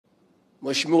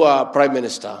Mheshimiwa Prime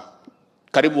Minister,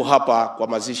 karibu hapa kwa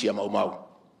mazishi ya Maumau.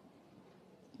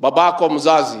 Babako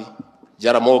mzazi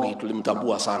Jaramogi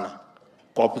tulimtambua sana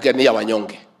kwa kupigania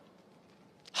wanyonge.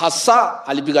 Hasa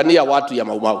alipigania watu ya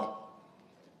Maumau.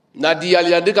 Na ndiye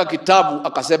aliandika kitabu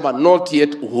akasema not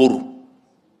yet uhuru.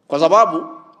 Kwa sababu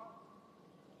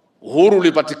uhuru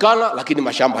ulipatikana lakini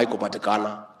mashamba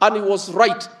haikupatikana. And he was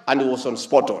right and he was on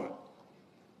spot on.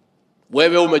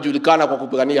 Wewe umejulikana kwa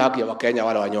kupigania haki ya Wakenya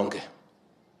wale wanyonge.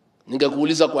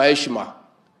 Ningekuuliza kwa heshima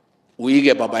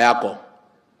uige baba yako.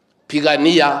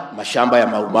 Pigania mashamba ya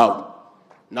Maumau.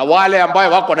 Na wale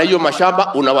ambao wako na hiyo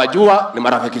mashamba unawajua ni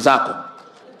marafiki zako.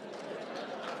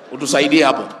 Utusaidie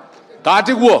hapo.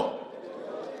 Kati guo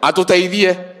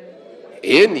atutaidhie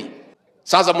eni.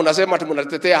 Sasa mnasema ati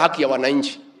mnatetea haki ya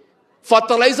wananchi.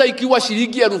 Fertilizer ikiwa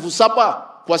shilingi 7,000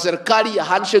 kwa serikali ya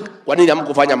handshake, kwa nini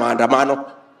hamkufanya maandamano?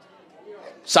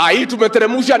 Saa hii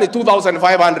tumeteremusha ni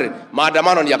 2,500.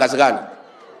 Maandamano ni ya kazi gani?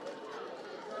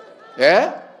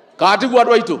 Kati guo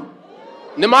adwa itu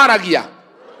ni maragia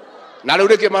na rĩu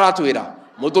rĩkĩ maratwĩra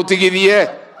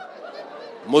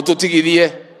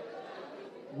mũtũtigithie.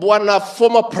 Bwana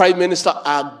former Prime Minister,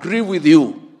 I agree with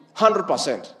you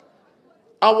 100%.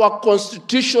 Our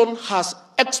constitution has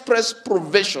express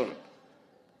provision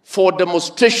for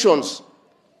demonstrations,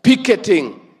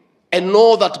 picketing, and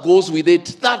all that goes with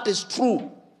it. That is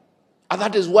true. And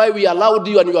that is why we allowed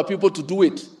you and your people to do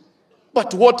it.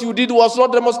 But what you did was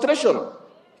not demonstration.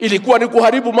 Ilikuwa ni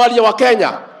kuharibu mali ya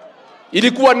Wakenya.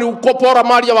 Ilikuwa ni kupora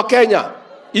mali ya Wakenya.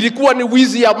 Ilikuwa ni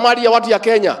wizi ya mali ya watu ya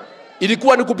Kenya.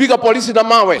 Ilikuwa ni kupiga polisi na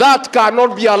mawe. That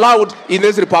cannot be allowed in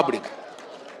this republic.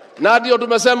 Na ndio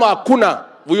tumesema hakuna,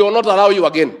 we will not allow you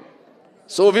again.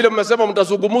 So vile mmesema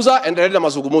mtazungumza, endelea na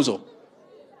mazungumzo.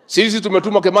 Sisi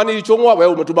tumetuma Kimani Ichung'wa,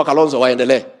 wewe umetuma Kalonzo,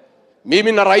 waendelee.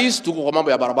 Mimi na rais tuko kwa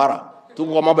mambo ya barabara,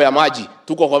 tuko kwa mambo ya maji,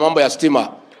 tuko kwa mambo ya stima.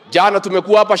 Jana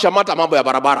tumekuwa hapa Shamata mambo ya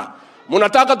barabara.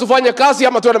 Mnataka tufanye kazi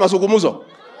ama tuende mazungumzo?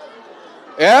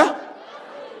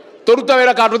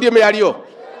 Torutawera karudia meario.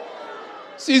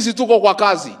 Sisi tuko kwa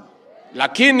kazi.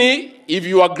 Lakini if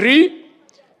you agree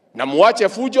na muache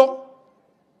fujo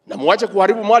na muache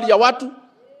kuharibu mali ya watu,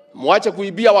 muache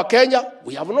kuibia Wakenya,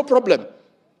 we have no problem.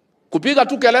 Kupiga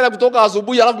tu kelele kutoka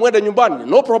asubuhi alafu mwende nyumbani,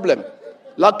 no problem.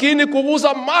 Lakini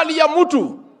kuguza mali ya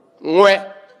mtu ngwe.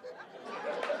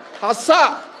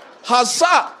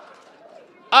 Hasa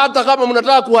hata kama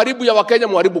mnataka kuharibu ya Wakenya,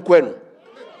 muharibu kwenu.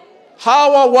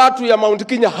 Hawa watu ya Mount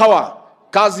Kenya hawa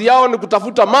kazi yao ni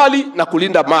kutafuta mali na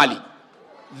kulinda mali.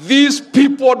 These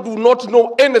people do not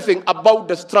know anything about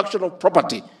destruction of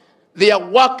property. Their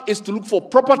work is to look for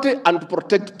property and to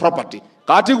protect property.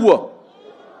 Kati guo.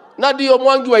 Na ndio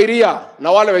Mwangi wa Iria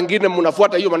na wale wengine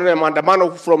mnafuata hiyo maneno ya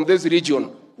maandamano from this region.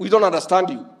 We don't understand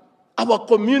you. Our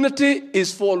community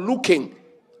is for looking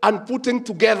and putting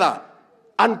together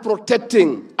and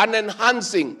protecting and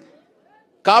enhancing.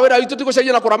 Kawera hiyo tiko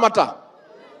shaji na kuramata.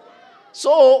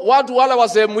 So watu wale wa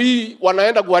sehemu hii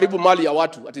wanaenda kuharibu mali ya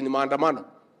watu ati ni maandamano.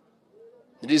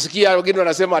 Nilisikia wengine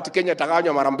wanasema ati Kenya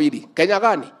itagawanywa mara mbili. Kenya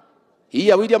gani? Hii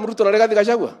ya William Ruto na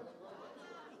Gachagua.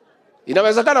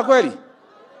 Inawezekana kweli?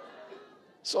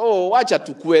 So wacha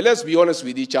tukue, let's be honest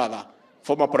with each other.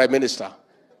 Former Prime Minister,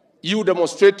 you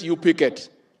demonstrate, you picket,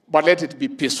 but let it be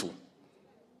peaceful.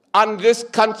 And this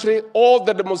country, all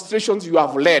the demonstrations you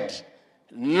have led,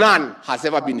 none has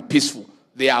ever been peaceful.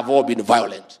 They have all been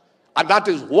violent. And that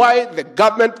is why the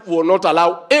government will not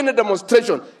allow any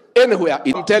demonstration anywhere.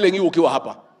 I'm telling you ukiwa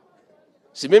hapa.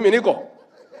 Si mimi niko?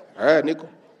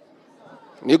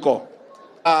 Niko.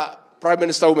 Prime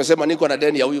Minister umesema niko na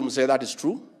deni ya huyu mzee, that is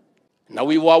true. Now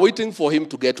we were waiting for him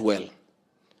to get well.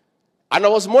 And I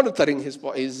was monitoring his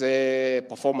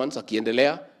performance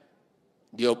akiendelea.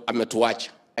 Ndio ametuacha.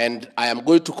 And I am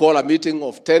going to call a meeting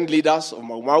of 10 leaders of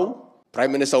Maumau.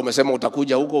 Prime Minister umesema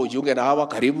utakuja huko ujiunge na hawa,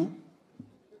 karibu.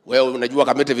 Wewe unajua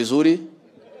kamete vizuri.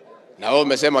 Na wewe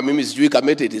umesema mimi sijui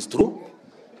kamete, it is true.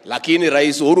 Lakini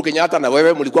Rais Uhuru Kenyatta na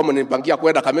wewe mlikuwa mnipangia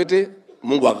kwenda kamete,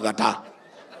 Mungu akakataa.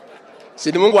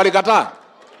 Si ni Mungu alikataa?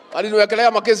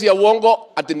 Aliniwekelea makesi ya uongo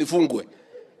ati nifungwe.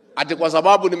 Ati kwa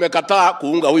sababu nimekataa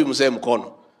kuunga huyu mzee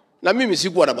mkono. Na mimi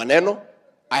sikuwa na maneno.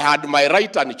 I had my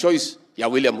right and choice ya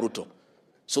William Ruto.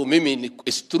 So mimi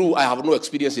it's true, I have no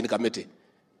experience in committee.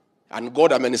 And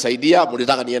God amenisaidia,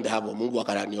 mlitaka niende hapo, Mungu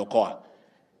akaniokoa.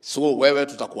 So wewe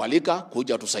tutakualika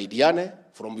kuja tusaidiane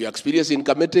from your experience in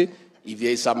committee. If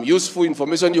there is some useful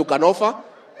information you can offer,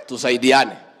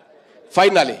 tusaidiane.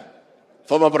 Finally,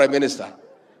 former Prime Minister,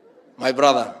 my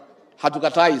brother,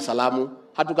 hatukatai salamu,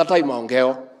 hatukatai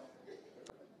maongeo.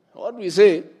 What we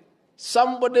say,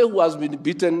 somebody who has been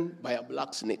beaten by a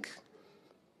black snake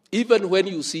Even when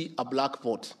you see a black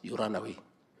pot, you run away.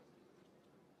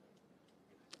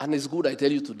 And it's good I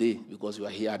tell you today, because you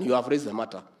are here and you have raised the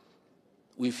matter.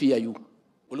 We fear you.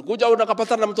 Ulikuja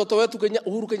unakapata na mtoto wetu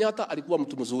Uhuru Kenyatta, alikuwa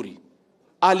mtu mzuri.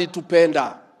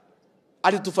 Alitupenda.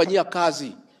 Alitufanyia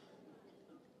kazi.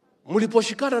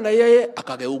 Mliposhikana na yeye,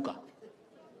 akageuka.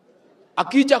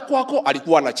 Akija kwako,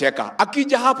 alikuwa anacheka.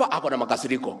 Akija hapa, ako na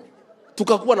makasiriko.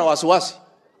 Tukakuwa na wasiwasi.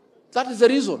 That is the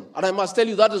reason. And I must tell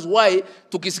you, that is why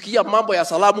tukisikia mambo ya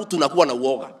salamu, tunakuwa na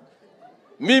uoga.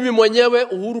 Mimi mwenyewe,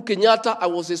 Uhuru Kenyatta,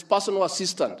 I was his personal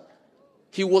assistant.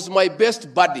 He was my best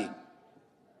buddy.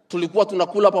 Tulikuwa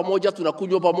tunakula pamoja,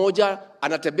 tunakunywa pamoja,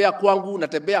 anatembea kwangu,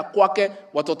 natembea kwake,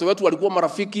 watoto wetu walikuwa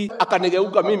marafiki,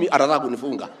 akanigeuka mimi, anataka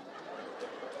kunifunga.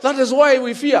 That is why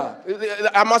we fear.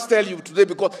 I must tell you today,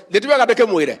 because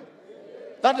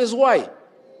that is why.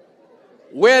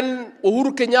 When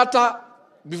Uhuru Kenyatta,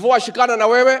 before ashikana na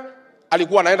wewe,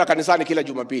 alikuwa anaenda kanisani kila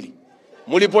Jumapili.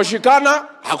 Muliposhikana,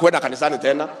 hakwenda kanisani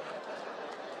tena.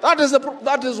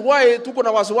 That is why tuko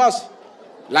na wasiwasi.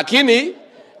 Lakini,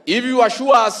 if you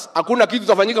assure us, hakuna kitu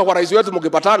tafanyika kwa rais wetu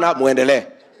mkipatana, muendelee.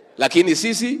 Lakini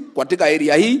sisi, katika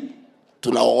area hii,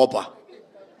 tunaogopa.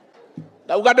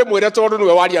 Na ugande mwire tondu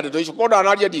niwe wari andu icio konda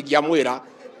anaria ndingia mwira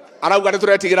arauga ni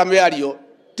turetigira miario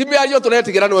ti miario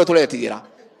turetigira niwe turetigira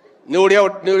ni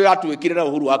uria atwikire na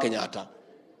Uhuru wa Kenyatta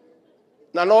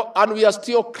na no, and we are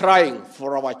still crying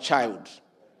for our child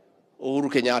Uhuru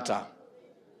Kenyatta.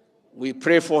 We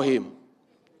pray for him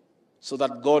so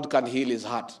that God can heal his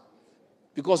heart,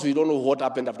 because we don't know what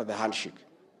happened after the handshake.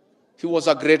 He was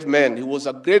a great man, he was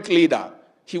a great leader,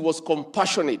 he was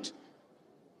compassionate.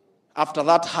 After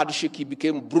that handshake, he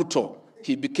became brutal.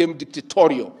 He became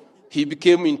dictatorial. He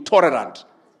became intolerant.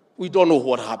 We don't know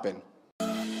what happened.